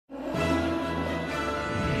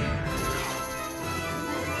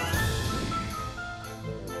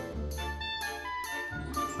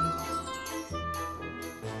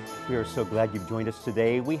We are so glad you've joined us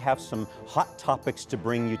today. We have some hot topics to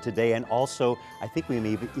bring you today, and also I think we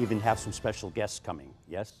may even have some special guests coming.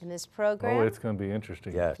 Yes? In this program? Oh, it's going to be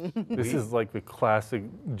interesting. Yes. This is like the classic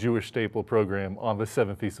Jewish staple program on the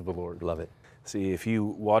 7 Feasts of the Lord. Love it. See, if you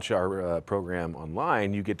watch our program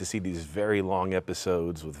online, you get to see these very long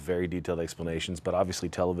episodes with very detailed explanations, but obviously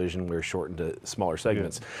television, we're shortened to smaller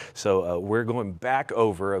segments. Yeah. So we're going back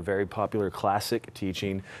over a very popular classic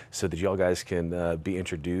teaching so that y'all guys can be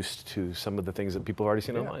introduced to some of the things that people have already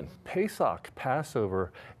seen online. Pesach,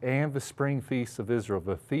 Passover, and the spring feasts of Israel,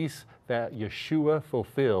 the feasts that Yeshua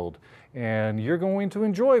fulfilled. And you're going to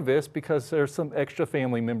enjoy this because there's some extra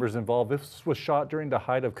family members involved. This was shot during the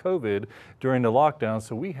height of COVID, during the lockdown,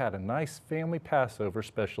 so we had a nice family Passover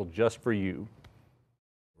special just for you.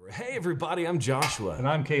 Hey everybody, I'm Joshua. And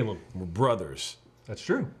I'm Caleb. We're brothers. That's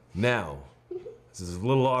true. Now, this is a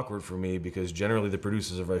little awkward for me because generally the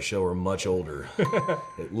producers of our show are much older.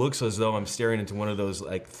 It looks as though I'm staring into one of those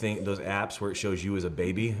those apps where it shows you as a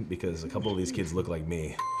baby because a couple of these kids look like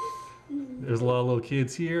me. There's a lot of little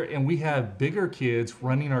kids here, and we have bigger kids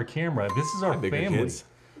running our camera. This is our family. Kids.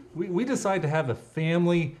 We decided to have a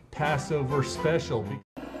family Passover special.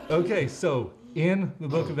 Okay, so in the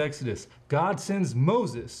book of Exodus, God sends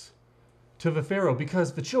Moses to the Pharaoh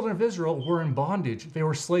because the children of Israel were in bondage. They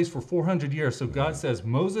were slaves for 400 years. So God says,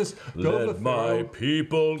 Moses, go to the Pharaoh. Let my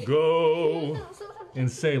people go. And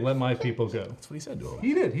say, let my people go. That's what he said to him.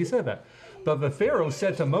 He did, he said that. But the Pharaoh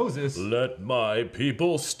said to Moses, let my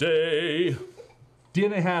people stay.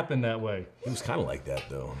 Didn't happen that way. He was kind of like that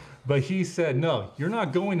though. But he said, no, you're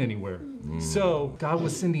not going anywhere. So God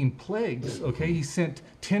was sending plagues, okay? He sent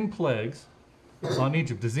 10 plagues on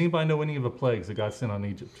Egypt. Does anybody know any of the plagues that God sent on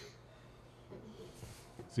Egypt?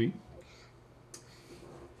 See?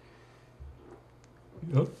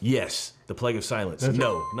 Oh. Yes, the plague of silence. That's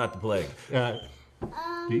no, right. Not the plague.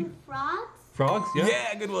 Frogs? Frogs, yeah.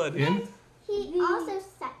 Yeah, good one. He also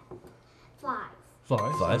said flies.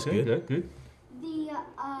 Flies, okay, good. Good. The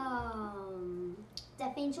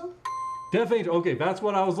death angel? Death angel, okay, that's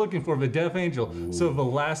what I was looking for, the death angel. Ooh. So the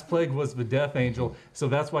last plague was the death angel. So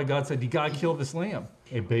that's why God said, you gotta kill this lamb.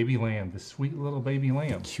 A baby lamb, this sweet little baby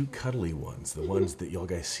lamb. The cute cuddly ones, the ones that y'all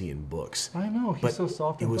guys see in books. I know, he's so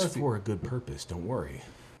soft and fuzzy. It was fuzzy. for a good purpose, don't worry.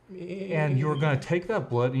 And you're going to take that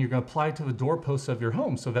blood and you're going to apply it to the doorposts of your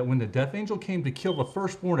home so that when the death angel came to kill the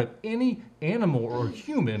firstborn of any animal or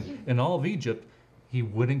human in all of Egypt, he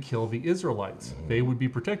wouldn't kill the Israelites. They would be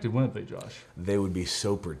protected, wouldn't they, Josh? They would be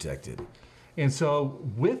so protected. And so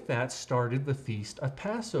with that started the Feast of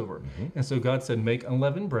Passover. And so God said, make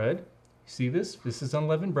unleavened bread. See this? This is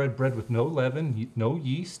unleavened bread, bread with no leaven, no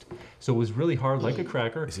yeast. So it was really hard like a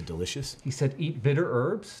cracker. Is it delicious? He said, eat bitter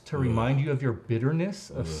herbs to remind you of your bitterness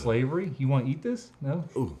of slavery. You want to eat this? No?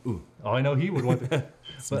 Ooh. Oh, I know he would want to.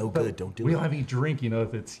 It's no good, don't do it. We don't have any drink,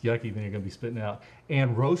 if it's yucky, then you're going to be spitting it out.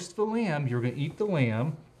 And roast the lamb, you're going to eat the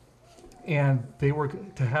lamb. And they were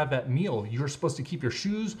to have that meal. You're supposed to keep your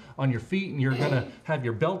shoes on your feet and you're going to have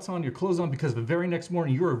your belts on, your clothes on, because the very next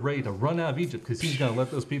morning you were ready to run out of Egypt because he's going to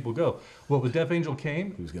let those people go. Well, the death angel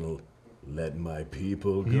came. He was going to let my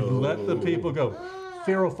people go. He let the people go.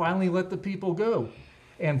 Pharaoh finally let the people go.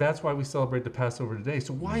 And that's why we celebrate the Passover today.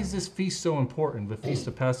 So why is this feast so important, the Feast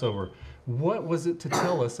of Passover? What was it to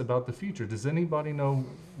tell us about the future? Does anybody know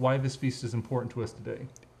why this feast is important to us today?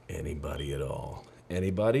 Anybody at all?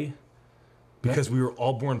 Anybody? Because we were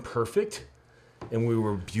all born perfect, and we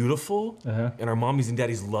were beautiful, and our mommies and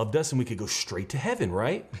daddies loved us, and we could go straight to heaven,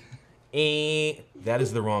 right? That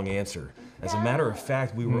is the wrong answer. As a matter of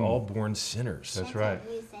fact, we were all born sinners. That's right.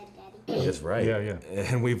 We said, Daddy. That's right. Yeah.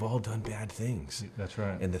 And we've all done bad things. That's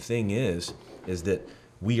right. And the thing is that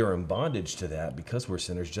we are in bondage to that because we're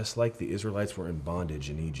sinners, just like the Israelites were in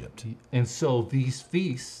bondage in Egypt. And so these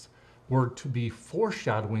feasts were to be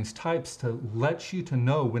foreshadowings, types to let you to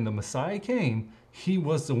know when the Messiah came, he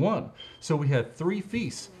was the one. So we had 3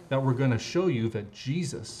 feasts that were going to show you that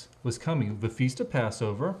Jesus was coming. The Feast of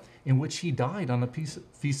Passover, in which he died on the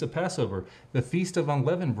Feast of Passover. The Feast of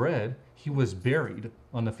Unleavened Bread, he was buried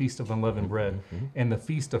on the Feast of Unleavened Bread. And the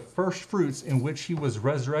Feast of First Fruits, in which he was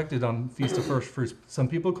resurrected on the Feast of First Fruits. Some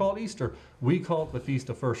people call it Easter. We call it the Feast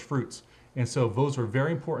of First Fruits. And so those were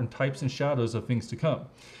very important types and shadows of things to come.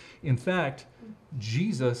 In fact,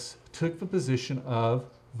 Jesus took the position of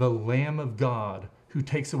the Lamb of God who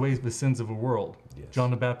takes away the sins of the world. Yes.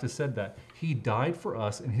 John the Baptist said that. He died for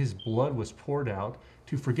us and his blood was poured out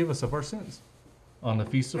to forgive us of our sins. On the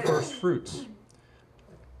Feast of First Fruits,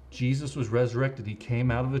 Jesus was resurrected. He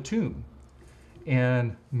came out of the tomb.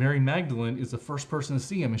 And Mary Magdalene is the first person to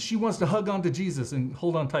see him. And she wants to hug on to Jesus and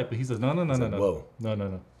hold on tight. But he says, no. Whoa.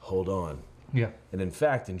 No. Hold on. Yeah. And in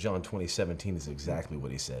fact, in John 20:17 is exactly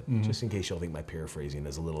what he said, just in case y'all think my paraphrasing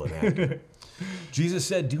is a little inaccurate. Jesus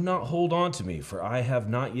said, "Do not hold on to me, for I have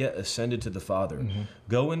not yet ascended to the Father.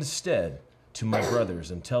 Go instead to my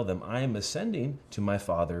brothers and tell them, I am ascending to my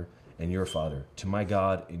Father and your Father, to my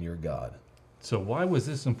God and your God." So why was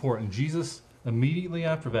this important? Jesus, immediately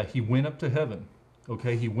after that, he went up to heaven.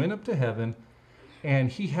 Okay, he went up to heaven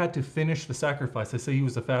and he had to finish the sacrifice. I say he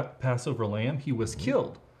was the Passover lamb. He was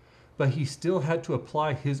killed, but he still had to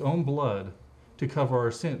apply his own blood to cover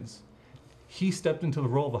our sins. He stepped into the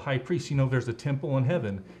role of a high priest. You know, there's a temple in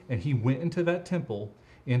heaven, and he went into that temple,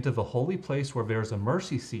 into the holy place where there's a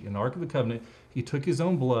mercy seat in the Ark of the Covenant. He took his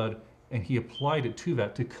own blood and he applied it to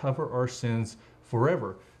that to cover our sins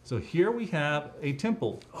forever. So here we have a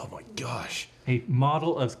temple. Oh my gosh. A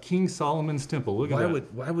model of King Solomon's temple. Look at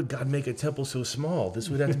that. Why would God make a temple so small? This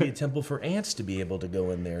would have to be a temple for ants to be able to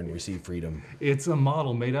go in there and receive freedom. It's a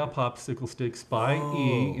model made out of popsicle sticks by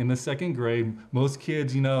E in the 2nd grade. Most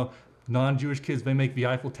kids, you know, non-Jewish kids, they make the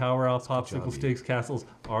Eiffel Tower out of popsicle sticks, castles.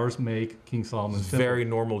 Ours make King Solomon's temple. Very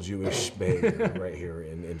normal Jewish behavior right here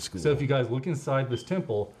in school. So if you guys look inside this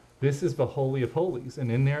temple, this is the Holy of Holies,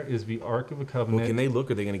 and in there is the Ark of the Covenant. Well, can they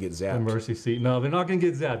look, or are they going to get zapped? The mercy seat. No, they're not going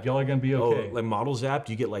to get zapped. Y'all are going to be okay. Oh, like model zapped?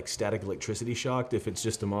 You get like static electricity shocked if it's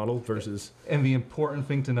just a model versus... And the important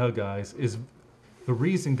thing to know, guys, is the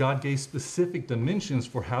reason God gave specific dimensions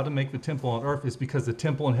for how to make the temple on earth is because the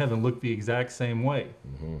temple in heaven looked the exact same way.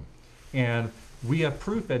 And we have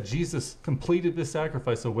proof that Jesus completed this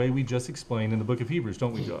sacrifice the way we just explained in the book of Hebrews,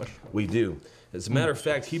 don't we, Josh? We do. As a matter of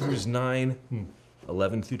fact, Hebrews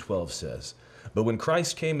 9:11 through 12 says, "But when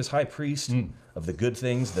Christ came as high priest of the good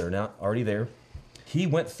things that are now already there, he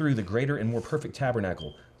went through the greater and more perfect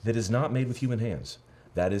tabernacle that is not made with human hands.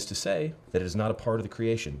 That is to say, that it is not a part of the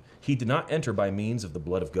creation. He did not enter by means of the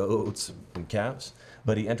blood of goats and calves,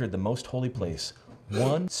 but he entered the most holy place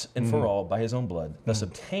once and for all by his own blood, thus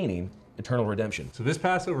obtaining eternal redemption." So this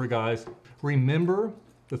Passover, guys, remember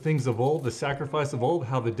the things of old, the sacrifice of old,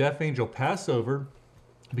 how the death angel passed over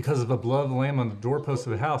because of the blood of the lamb on the doorpost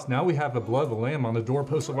of the house. Now we have the blood of the lamb on the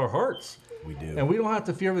doorpost of our hearts. We do. And we don't have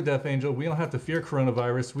to fear the death angel. We don't have to fear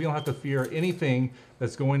coronavirus. We don't have to fear anything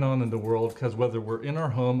that's going on in the world, because whether we're in our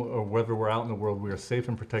home or whether we're out in the world, we are safe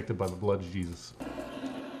and protected by the blood of Jesus.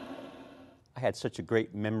 I had such a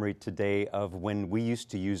great memory today of when we used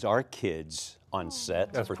to use our kids on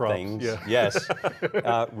set That's for props, things. yeah. Yes.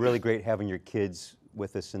 Really great having your kids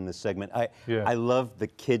with us in this segment. I love the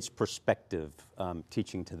kids' perspective,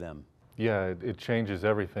 teaching to them. Yeah, it changes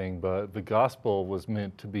everything, but the gospel was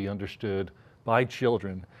meant to be understood by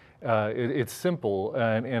children. It's simple,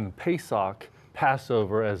 and Pesach,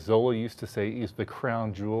 Passover, as Zola used to say, is the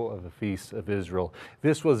crown jewel of the feast of Israel.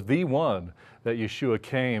 This was the one that Yeshua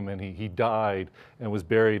came and he died and was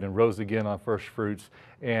buried and rose again on first fruits.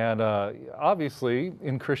 And obviously,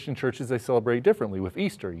 in Christian churches, they celebrate differently with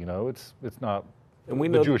Easter. You know, it's not And we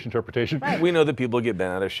the know Jewish interpretation. We know that people get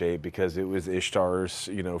bent out of shape because it was Ishtar's,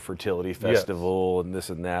 fertility festival and this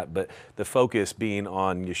and that. But the focus being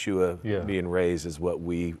on Yeshua being raised is what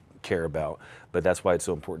we care about. But that's why it's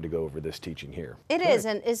so important to go over this teaching here. It is,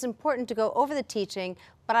 and it's important to go over the teaching.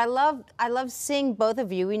 But I love seeing both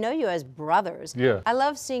of you. We know you as brothers. Yeah. I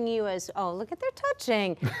love seeing you as, oh, look at their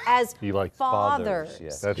touching, as fathers.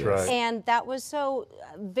 Yes. That's right. And that was so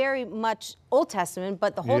very much Old Testament,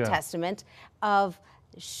 but the whole Testament of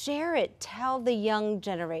share it, tell the young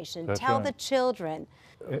generation, tell the children.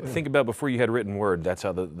 Think about before you had written word, that's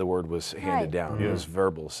how the word was handed down. Yeah. It was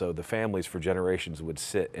verbal. So the families for generations would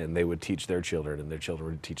sit and they would teach their children and their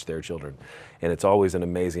children would teach their children. And it's always an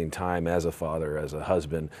amazing time as a father, as a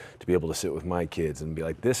husband, to be able to sit with my kids and be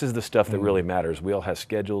like, this is the stuff that really matters. We all have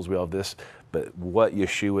schedules, we all have this, but what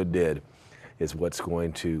Yeshua did is what's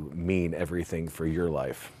going to mean everything for your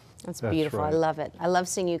life. That's beautiful. right. I love it. I love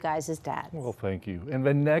seeing you guys as dads. Well, thank you. And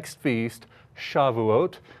the next feast,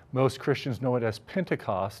 Shavuot, most Christians know it as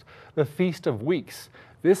Pentecost, the Feast of Weeks.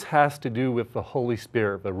 This has to do with the Holy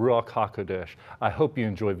Spirit, the Ruach HaKodesh. I hope you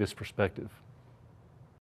enjoy this perspective.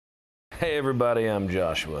 Hey everybody, I'm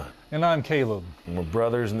Joshua. And I'm Caleb. And we're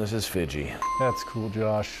brothers and this is Fiji. That's cool,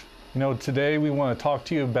 Josh. You know, today we want to talk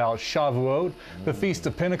to you about Shavuot, the Feast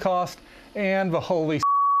of Pentecost, and the Holy Spirit.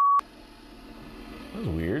 That was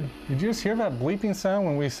weird. Did you just hear that bleeping sound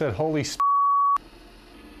when we said Holy Spirit?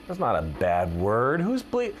 That's not a bad word. Who's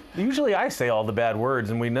bleep? Usually I say all the bad words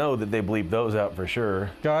and we know that they bleep those out for sure.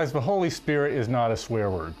 Guys, the Holy Spirit is not a swear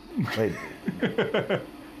word. Wait,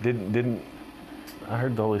 didn't, I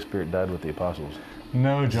heard the Holy Spirit died with the apostles.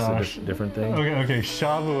 No, Is Josh. this a different thing? Okay.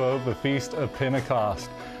 Shavuot, the Feast of Pentecost.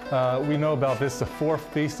 We know about this, the fourth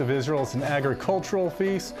feast of Israel. It's an agricultural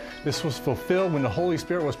feast. This was fulfilled when the Holy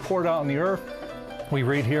Spirit was poured out on the earth. We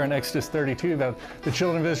read here in Exodus 32 that the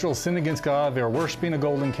children of Israel sinned against God. They were worshiping a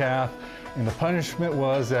golden calf. And the punishment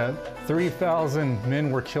was that 3,000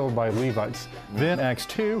 men were killed by Levites. Then Acts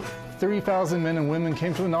 2, 3,000 men and women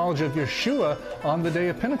came to the knowledge of Yeshua on the day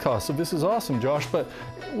of Pentecost. So this is awesome, Josh. But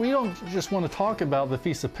we don't just want to talk about the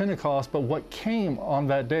Feast of Pentecost, but what came on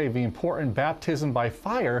that day, the important baptism by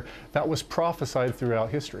fire that was prophesied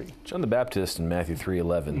throughout history. John the Baptist in Matthew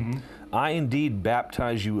 3:11, I indeed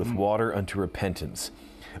baptize you with water unto repentance,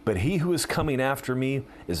 but he who is coming after me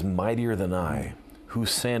is mightier than I,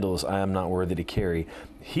 whose sandals I am not worthy to carry.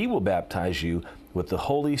 He will baptize you with the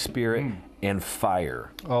Holy Spirit and fire.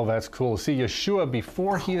 Oh, that's cool. See, Yeshua,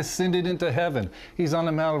 before he ascended into heaven, he's on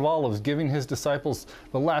the Mount of Olives giving his disciples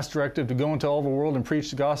the last directive to go into all the world and preach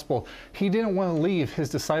the gospel. He didn't want to leave his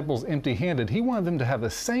disciples empty-handed. He wanted them to have the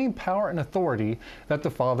same power and authority that the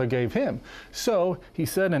Father gave him. So he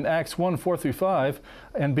said in Acts 1:4-5,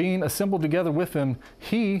 and being assembled together with them,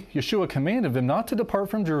 he, Yeshua, commanded them not to depart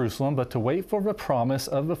from Jerusalem, but to wait for the promise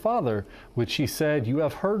of the Father, which he said, you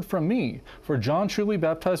have heard from me. For John truly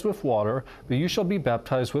baptized with water, but you shall be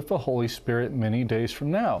baptized with the Holy Spirit many days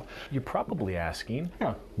from now. You're probably asking,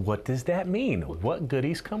 what does that mean? What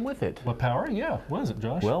goodies come with it? What power? Yeah, what is it,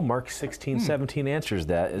 Josh? Well, Mark 16:17 answers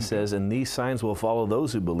that. It says, and these signs will follow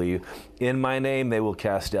those who believe. In my name they will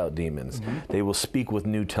cast out demons. They will speak with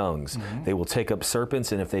new tongues. They will take up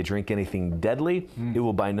serpents, and if they drink anything deadly, it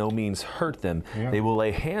will by no means hurt them. They will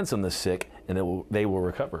lay hands on the sick, and they will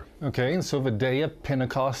recover. Okay, and so the day of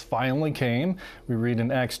Pentecost finally came. We read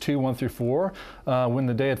in Acts 2:1-4, when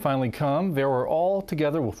the day had finally come, they were all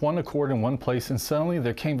together with one accord in one place, and suddenly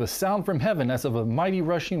there came the sound from heaven as of a mighty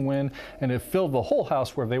rushing wind, and it filled the whole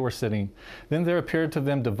house where they were sitting. Then there appeared to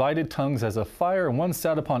them divided tongues as of fire, and one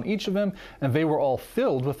sat upon each of them, and they were all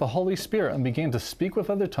filled with the Holy Spirit, and began to speak with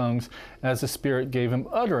other tongues as the Spirit gave them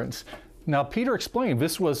utterance. Now, Peter explained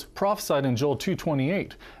this was prophesied in Joel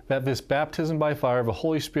 2:28, that this baptism by fire of the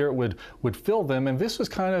Holy Spirit would fill them, and this was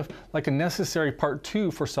kind of like a necessary part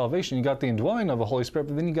 2 for salvation. You got the indwelling of the Holy Spirit,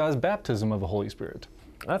 but then you got his baptism of the Holy Spirit.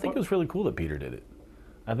 I think it was really cool that Peter did it.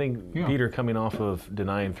 I think Peter, coming off of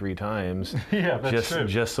denying 3 times,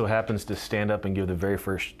 just so happens to stand up and give the very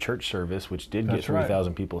first church service, which did get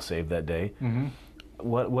 3,000 people saved that day.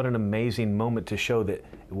 What an amazing moment to show that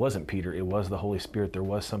it wasn't Peter, it was the Holy Spirit. There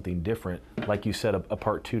was something different, like you said, a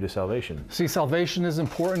part 2 to salvation. See, salvation is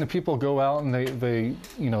important, and people go out and they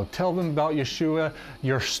tell them about Yeshua.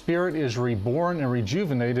 Your spirit is reborn and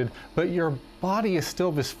rejuvenated, but your body is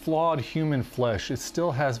still this flawed human flesh. It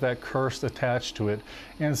still has that curse attached to it.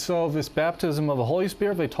 And so this baptism of the Holy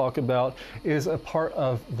Spirit they talk about is a part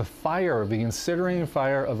of the fire, the incinerating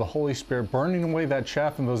fire of the Holy Spirit, burning away that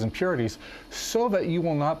chaff and those impurities, so that you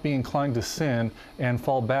will not be inclined to sin and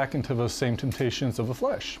fall back into those same temptations of the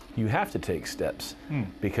flesh. You have to take steps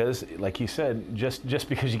because, like you said, just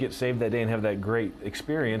because you get saved that day and have that great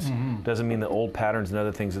experience doesn't mean that old patterns and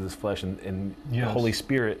other things of this flesh and the Holy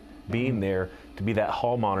Spirit being there to be that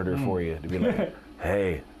hall monitor for you, to be like,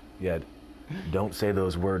 hey, don't say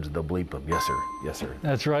those words, they'll bleep them. Yes, sir. Yes, sir.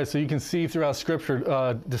 That's right. So you can see throughout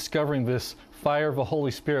Scripture, discovering this fire of the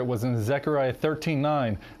Holy Spirit was in Zechariah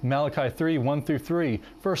 13:9, Malachi 3:1-3,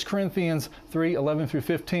 1 Corinthians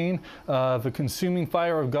 3:11-15, the consuming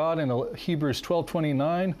fire of God in Hebrews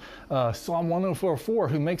 12:29, Psalm 104:4,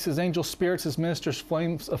 who makes his angel spirits, his ministers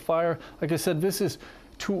flames of fire. Like I said, this is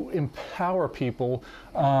to empower people.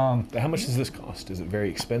 How much does this cost? Is it very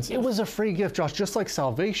expensive? It was a free gift, Josh. Just like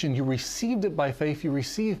salvation, you received it by faith. You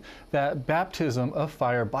received that baptism of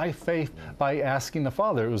fire by faith by asking the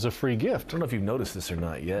Father. It was a free gift. I don't know if you've noticed this or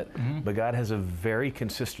not yet, but God has a very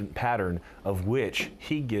consistent pattern of which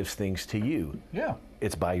he gives things to you. Yeah.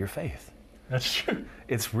 It's by your faith. That's true.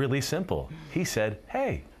 It's really simple. He said,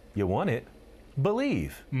 hey, you want it?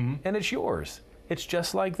 Believe, and it's yours. It's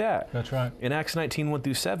just like that. That's right. In Acts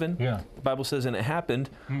 19:1-7, the Bible says, and it happened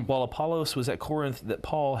while Apollos was at Corinth that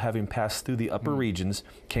Paul, having passed through the upper regions,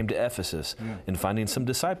 came to Ephesus. And finding some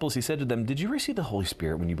disciples, he said to them, did you receive the Holy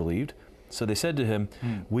Spirit when you believed? So they said to him,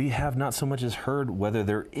 we have not so much as heard whether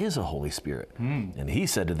there is a Holy Spirit. And he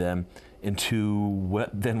said to them, into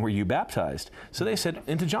what then were you baptized? So they said,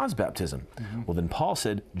 into John's baptism. Well, then Paul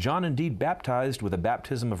said, John indeed baptized with a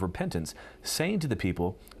baptism of repentance, saying to the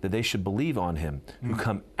people that they should believe on him who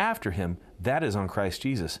come after him, that is on Christ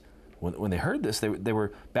Jesus. When they heard this, they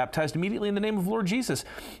were baptized immediately in the name of Lord Jesus.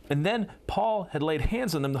 And then Paul had laid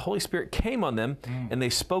hands on them, the Holy Spirit came on them, and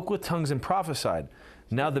they spoke with tongues and prophesied.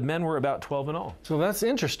 Now the men were about 12 in all. So that's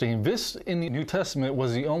interesting. This in the New Testament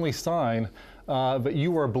was the only sign that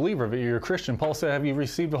you were a believer, that you're a Christian. Paul said, have you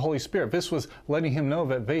received the Holy Spirit? This was letting him know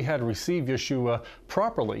that they had received Yeshua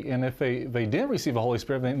properly. And if they didn't receive the Holy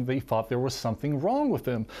Spirit, then they thought there was something wrong with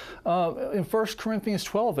them. In 1 Corinthians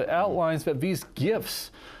 12, it outlines that these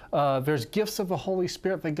gifts, there's gifts of the Holy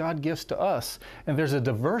Spirit that God gives to us, and there's a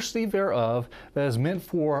diversity thereof that is meant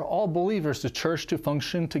for all believers, the church, to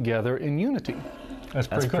function together in unity. That's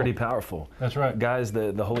pretty powerful. That's right. Guys,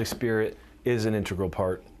 the Holy Spirit is an integral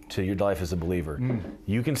part to your life as a believer.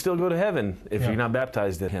 You can still go to heaven if you're not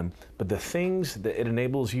baptized in Him, but the things that it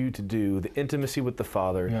enables you to do, the intimacy with the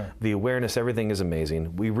Father, the awareness, everything is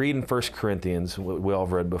amazing. We read in 1 Corinthians, what we all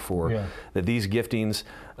have read before, that these giftings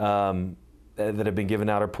that have been given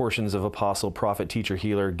out are portions of apostle, prophet, teacher,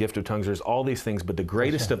 healer, gift of tongues. There's all these things, but the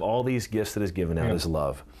greatest of all these gifts that is given out is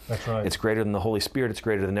love. That's right. It's greater than the Holy Spirit. It's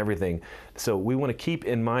greater than everything. So we want to keep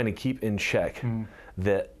in mind and keep in check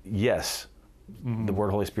that, yes, the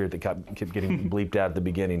word Holy Spirit that kept getting bleeped out at the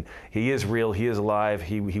beginning, He is real, He is alive,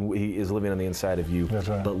 He is living on the inside of you. That's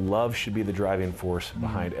right. But love should be the driving force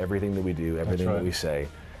behind everything that we do, everything that we say.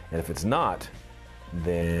 And if it's not,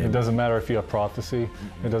 then it doesn't matter if you have prophecy.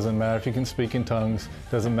 It doesn't matter if you can speak in tongues.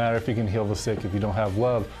 It doesn't matter if you can heal the sick. If you don't have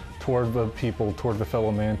love toward the people, toward the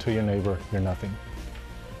fellow man, to your neighbor, you're nothing.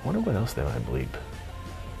 I wonder what else they might bleep.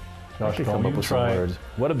 Josh, Come up with some words.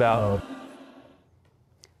 What about?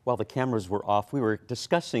 While the cameras were off, we were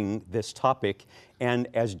discussing this topic, and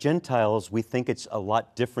as Gentiles, we think it's a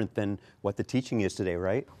lot different than what the teaching is today,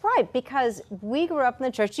 right? Right, because we grew up in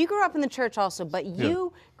the church. You grew up in the church also, but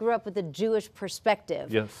you grew up with a Jewish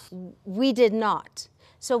perspective. Yes. We did not.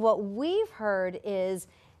 So what we've heard is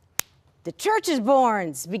the church is born,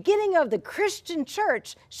 it's the beginning of the Christian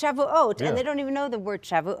church, Shavuot, and they don't even know the word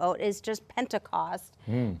Shavuot, it's just Pentecost.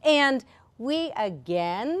 And we,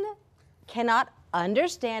 again, cannot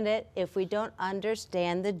understand it if we don't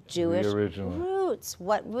understand the Jewish roots,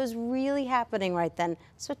 what was really happening right then.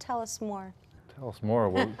 So tell us more. Tell us more.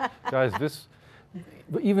 Well, guys,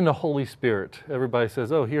 even the Holy Spirit, everybody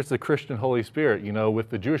says, oh, here's the Christian Holy Spirit. You know, with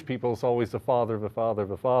the Jewish people, it's always the Father, the Father,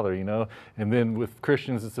 the Father, you know. And then with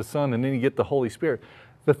Christians, it's the Son, and then you get the Holy Spirit.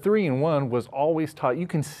 The 3-in-1 was always taught. You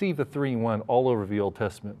can see the 3-in-1 all over the Old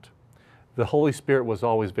Testament. The Holy Spirit was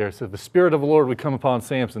always there. So the Spirit of the Lord would come upon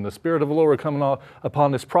Samson. The Spirit of the Lord would come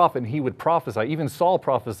upon this prophet, and he would prophesy. Even Saul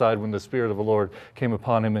prophesied when the Spirit of the Lord came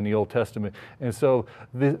upon him in the Old Testament. And so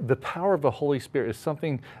the power of the Holy Spirit is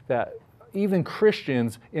something that even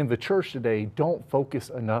Christians in the church today don't focus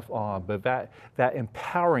enough on, but that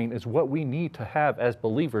empowering is what we need to have as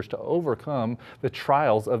believers to overcome the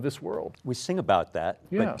trials of this world. We sing about that,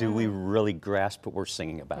 but do we really grasp what we're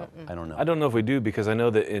singing about? I don't know. I don't know if we do, because I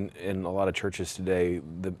know that in a lot of churches today,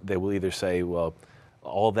 they will either say, well,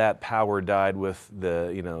 all that power died with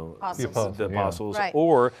the apostles, Right.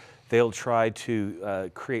 or they'll try to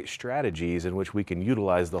create strategies in which we can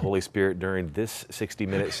utilize the Holy Spirit during this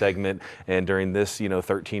 60-minute segment and during this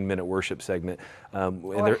 13-minute worship segment.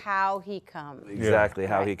 Or how He comes. Exactly,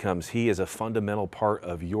 how He comes. He is a fundamental part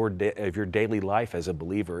of your daily life as a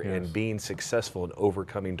believer and being successful in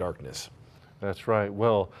overcoming darkness. That's right.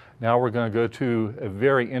 Well, now we're going to go to a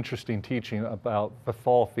very interesting teaching about the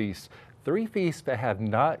fall feast. 3 feasts that have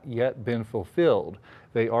not yet been fulfilled.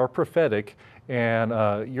 They are prophetic, and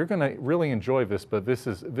you're going to really enjoy this, but this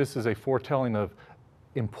is a foretelling of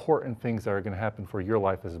important things that are going to happen for your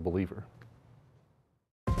life as a believer.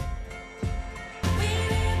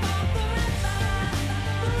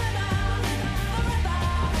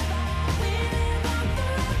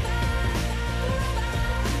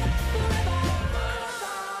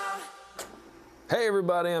 Hey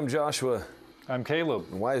everybody, I'm Joshua. I'm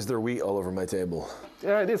Caleb. Why is there wheat all over my table?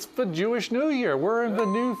 It's the Jewish New Year. We're in the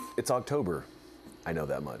new... It's October. I know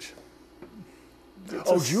that much.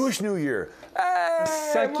 Jewish New Year. Hey,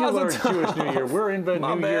 secular Jewish New Year. We're in the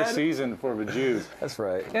New Year season for the Jews. That's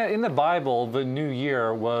right. Yeah, in the Bible, the New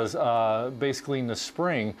Year was basically in the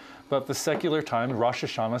spring, but the secular time, Rosh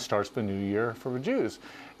Hashanah, starts the New Year for the Jews.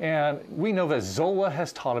 And we know that Zola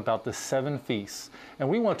has taught about the 7 feasts, and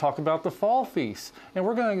we want to talk about the fall feasts, and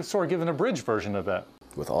we're going to sort of give an abridged version of that.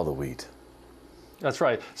 With all the wheat. That's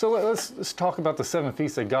right. So let's talk about the 7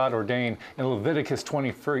 feasts that God ordained in Leviticus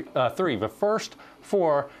 23. The first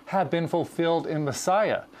 4 have been fulfilled in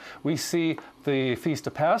Messiah. We see the Feast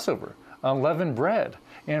of Passover, unleavened bread,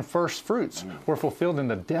 and first fruits were fulfilled in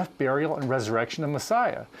the death, burial, and resurrection of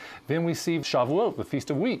Messiah. Then we see Shavuot, the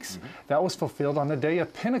Feast of Weeks. That was fulfilled on the day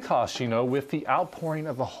of Pentecost, with the outpouring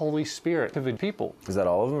of the Holy Spirit to the people. Is that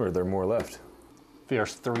all of them, or are there more left?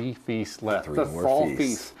 there's 3 feasts left. Three the more fall feasts.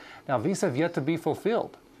 feasts. Now, these have yet to be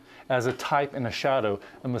fulfilled as a type and a shadow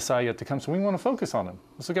of Messiah yet to come. So we want to focus on them.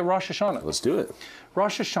 Let's look at Rosh Hashanah. Let's do it.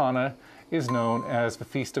 Rosh Hashanah is known as the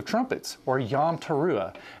Feast of Trumpets, or Yom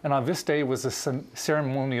Teruah. And on this day was a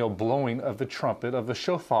ceremonial blowing of the trumpet, of the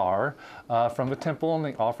shofar, from the temple, and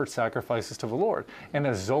they offered sacrifices to the Lord. And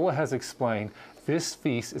as Zola has explained, this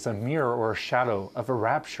feast is a mirror or a shadow of a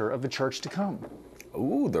rapture of the church to come.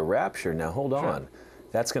 Ooh, the rapture. Now, hold on.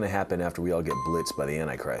 That's going to happen after we all get blitzed by the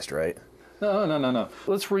Antichrist, right? No.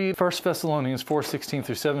 Let's read 1 Thessalonians 4:16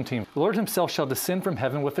 through 17. The Lord himself shall descend from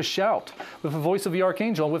heaven with a shout, with the voice of the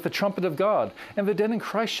archangel, with the trumpet of God, and the dead in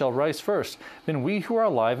Christ shall rise first. Then we who are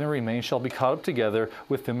alive and remain shall be caught up together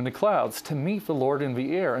with them in the clouds to meet the Lord in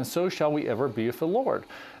the air, and so shall we ever be with the Lord.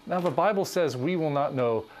 Now the Bible says we will not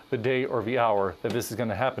know the day or the hour that this is going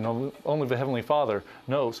to happen. Only the Heavenly Father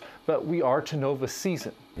knows. But we are to know the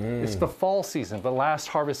season. It's the fall season, the last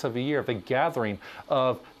harvest of the year. The gathering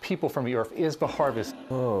of people from the earth is the harvest.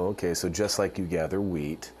 Oh, okay. So just like you gather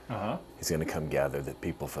wheat, he's going to come gather the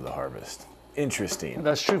people for the harvest. Interesting.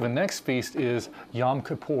 That's true. The next feast is Yom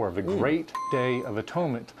Kippur, the great day of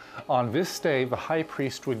atonement. On this day, the high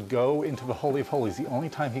priest would go into the Holy of Holies, the only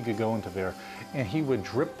time he could go into there, and he would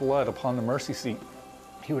drip blood upon the mercy seat.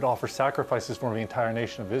 He would offer sacrifices for the entire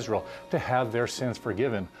nation of Israel to have their sins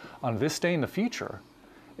forgiven. On this day in the future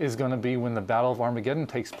is going to be when the Battle of Armageddon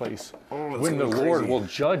takes place, when the Lord will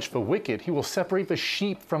judge the wicked. He will separate the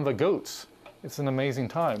sheep from the goats. It's an amazing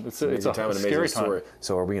time. It's a scary time.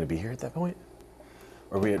 So are we going to be here at that point?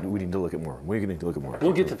 Or we need to look at more? We're going to need to look at more.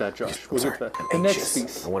 We'll get to that, Josh. We'll get to that. The next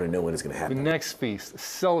feast. I want to know when it's going to The happen. next feast,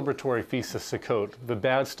 celebratory feast of Sukkot. The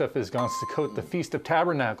bad stuff is gone. Sukkot, the Feast of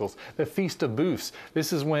Tabernacles, the Feast of Booths.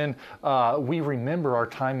 This is when we remember our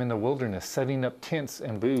time in the wilderness, setting up tents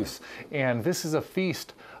and booths. And this is a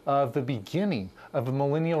feast of the beginning of the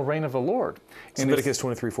millennial reign of the Lord. It's Leviticus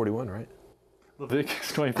 23:41, right?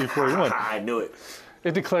 Leviticus 23:41. I knew it.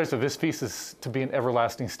 It declares that this feast is to be an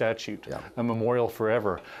everlasting statute, a memorial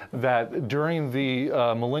forever. That during the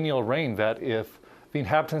millennial reign, that if the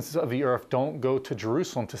inhabitants of the earth don't go to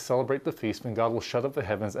Jerusalem to celebrate the feast, then God will shut up the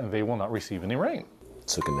heavens and they will not receive any rain.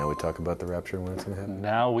 So can now we talk about the rapture and when it's going to happen?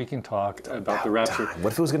 Now we can talk about the rapture.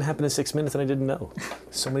 What if it was going to happen in 6 minutes and I didn't know?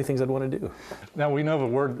 So many things I'd want to do. Now we know the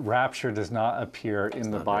word rapture does not appear in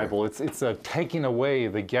the Bible. It's a taking away,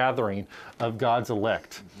 the gathering of God's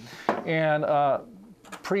elect. And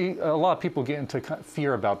a lot of people get into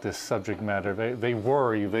fear about this subject matter. They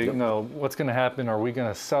worry. They know what's going to happen. Are we going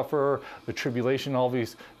to suffer the tribulation? All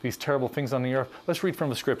these terrible things on the earth. Let's read from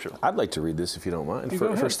the scripture. I'd like to read this if you don't mind. Go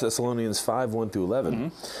ahead. 1 Thessalonians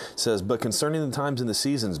 5:1-11 says, "But concerning the times and the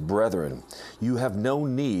seasons, brethren, you have no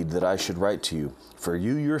need that I should write to you. For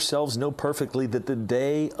you yourselves know perfectly that the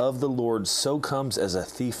day of the Lord so comes as a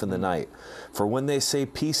thief in the night. For when they say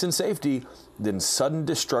peace and safety, then sudden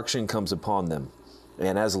destruction comes upon them.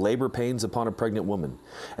 And as labor pains upon a pregnant woman,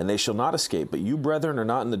 and they shall not escape. But you, brethren, are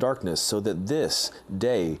not in the darkness, so that this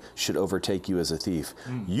day should overtake you as a thief.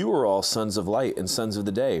 You are all sons of light and sons of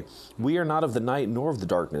the day. We are not of the night nor of the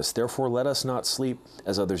darkness. Therefore let us not sleep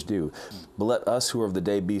as others do. But let us who are of the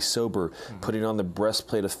day be sober, putting on the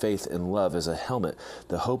breastplate of faith and love as a helmet,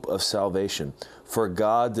 the hope of salvation. For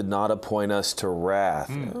God did not appoint us to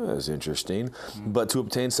wrath," that's interesting, "but to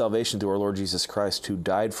obtain salvation through our Lord Jesus Christ, who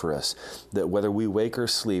died for us, that whether we wake or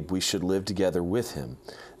sleep, we should live together with him.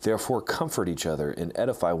 Therefore comfort each other and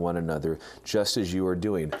edify one another, just as you are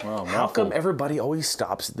doing." Wow, How come everybody always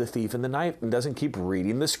stops at the thief in the night and doesn't keep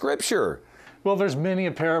reading the scripture? Well, there's many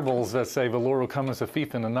parables that say the Lord will come as a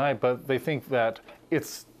thief in the night, but they think that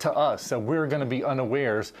it's to us, that we're going to be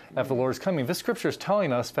unawares that the Lord is coming. This scripture is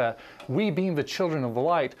telling us that we, being the children of the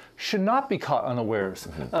light, should not be caught unawares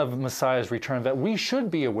of Messiah's return, that we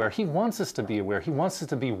should be aware. He wants us to be aware. He wants us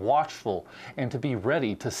to be watchful and to be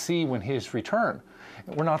ready to see when his return.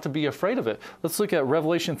 We're not to be afraid of it. Let's look at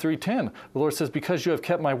Revelation 3:10. The Lord says, "Because you have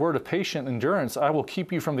kept my word of patient endurance, I will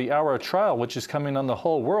keep you from the hour of trial, which is coming on the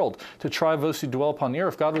whole world, to try those who dwell upon the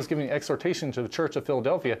earth." God was giving exhortation to the church of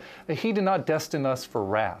Philadelphia that he did not destine us for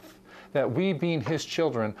wrath. That we, being his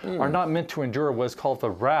children, are not meant to endure what is called the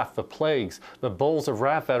wrath, the plagues, the bowls of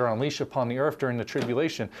wrath that are unleashed upon the earth during the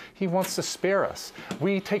tribulation. He wants to spare us.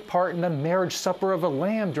 We take part in the marriage supper of the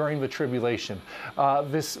Lamb during the tribulation.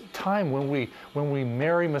 This time when we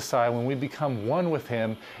marry Messiah, when we become one with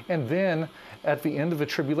him, and then at the end of the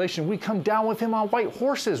tribulation, we come down with him on white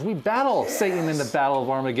horses. We battle Satan in the battle of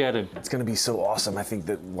Armageddon. It's going to be so awesome. I think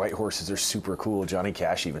that white horses are super cool. Johnny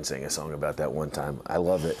Cash even sang a song about that one time. I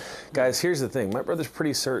love it. Guys, Guys, here's the thing. My brother's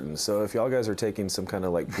pretty certain. So if y'all guys are taking some kind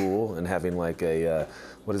of like pool and having like a,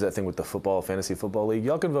 what is that thing with the football, fantasy football league,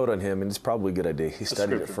 y'all can vote on him, and it's probably a good idea. He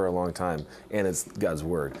studied it for a long time, and it's God's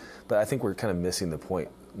word. But I think we're kind of missing the point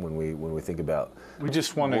when we think about We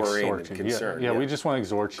just want to exhort you. concern. Yeah, we just want to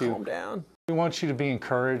exhort you. Calm down. We want you to be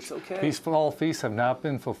encouraged. It's okay. These fall feasts have not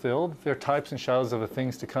been fulfilled. They're types and shadows of the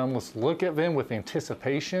things to come. Let's look at them with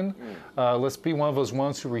anticipation. Let's be one of those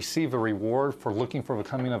ones who receive a reward for looking for the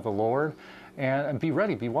coming of the Lord. And be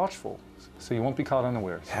ready, be watchful, so you won't be caught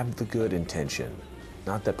unawares. Have the good intention,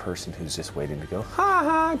 not the person who's just waiting to go, ha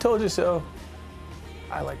ha, I told you so.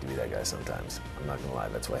 I like to be that guy sometimes. I'm not gonna lie,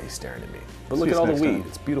 that's why he's staring at me. But look at all the wheat.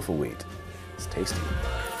 It's beautiful wheat. It's tasty.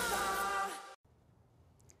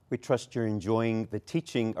 We trust you're enjoying the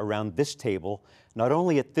teaching around this table. Not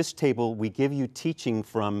only at this table, we give you teaching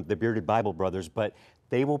from the Bearded Bible Brothers, but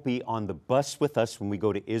they will be on the bus with us when we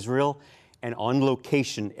go to Israel and on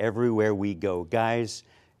location everywhere we go. Guys,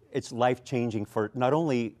 it's life-changing for not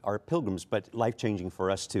only our pilgrims, but life-changing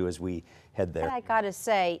for us too as we head there. I gotta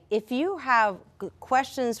say, if you have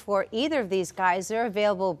questions for either of these guys, they're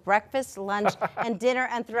available breakfast, lunch, and dinner,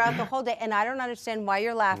 and throughout the whole day. And I don't understand why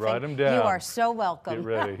you're laughing. Write 'em down. You are so welcome. Get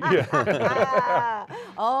ready. Yeah.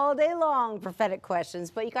 All day long, prophetic questions,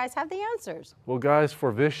 but you guys have the answers. Well, guys,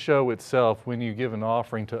 for this show itself, when you give an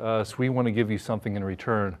offering to us, we want to give you something in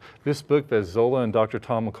return. This book that Zola and Dr.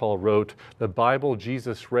 Tom McCall wrote, The Bible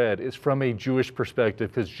Jesus Read, is from a Jewish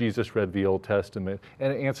perspective because Jesus read the Old Testament,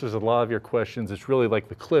 and it answers a lot of your questions. It's really like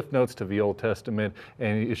the Cliff Notes to the Old Testament,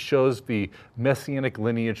 and it shows the messianic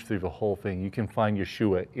lineage through the whole thing. You can find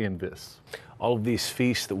Yeshua in this. All of these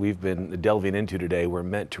feasts that we've been delving into today were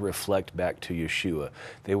meant to reflect back to Yeshua.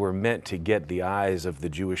 They were meant to get the eyes of the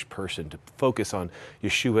Jewish person to focus on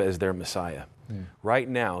Yeshua as their Messiah. Right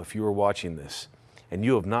now, if you are watching this and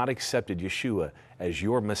you have not accepted Yeshua as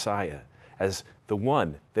your Messiah, as the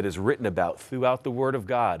one that is written about throughout the Word of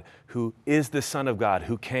God, who is the Son of God,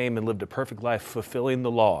 who came and lived a perfect life fulfilling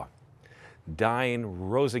the law, dying,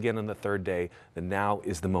 rose again on the third day, then now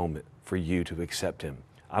is the moment for you to accept Him.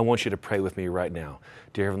 I want you to pray with me right now.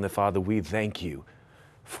 Dear Heavenly Father, we thank you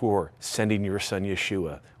for sending your Son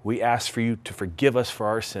Yeshua. We ask for you to forgive us for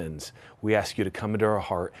our sins. We ask you to come into our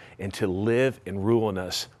heart and to live and rule in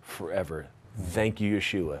us forever. Thank you,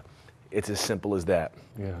 Yeshua. It's as simple as that.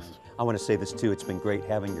 Yes. I want to say this too, it's been great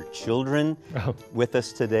having your children with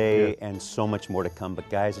us today and so much more to come. But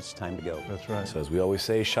guys, it's time to go. That's right. So as we always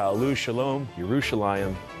say, Shalom, Shalom,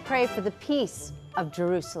 Yerushalayim. Pray for the peace of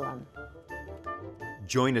Jerusalem.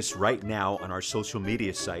 Join us right now on our social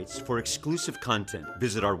media sites for exclusive content.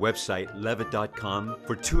 Visit our website, levitt.com,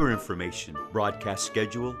 for tour information, broadcast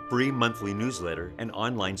schedule, free monthly newsletter, and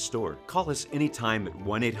online store. Call us anytime at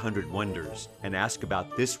 1-800-WONDERS and ask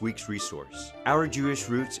about this week's resource. Our Jewish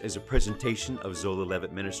Roots is a presentation of Zola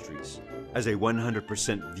Levitt Ministries. As a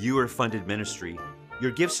 100% viewer-funded ministry,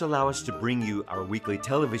 your gifts allow us to bring you our weekly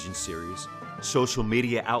television series, social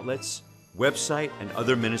media outlets, website, and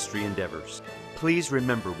other ministry endeavors. Please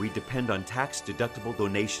remember we depend on tax-deductible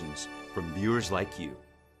donations from viewers like you.